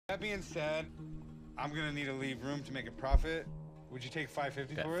That being said, I'm gonna need to leave room to make a profit. Would you take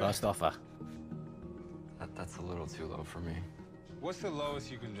 550 for it? First offer. That's a little too low for me. What's the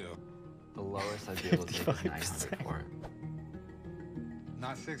lowest you can do? The lowest I'd be able to take is 900 for it.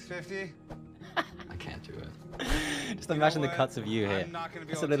 Not 650? I can't do it. Just imagine the cuts of you here. I'm not gonna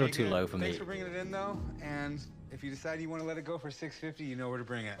be That's able a little to too take it. low for me. Thanks for bringing it in, though. And if you decide you want to let it go for 650, you know where to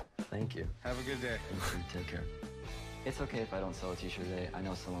bring it. Thank you. Have a good day. Thank you. Take care. It's okay if I don't sell a t-shirt today. I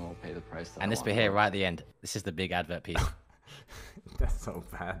know someone will pay the price that And I this bit want. here, right at the end. This is the big advert piece. That's so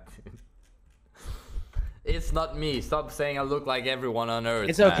bad, dude. It's not me. Stop saying I look like everyone on Earth.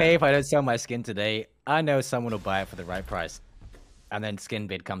 It's okay if I don't sell my skin today. I know someone will buy it for the right price. And then skin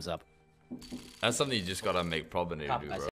bid comes up. That's something you just gotta make prominent to do, bro.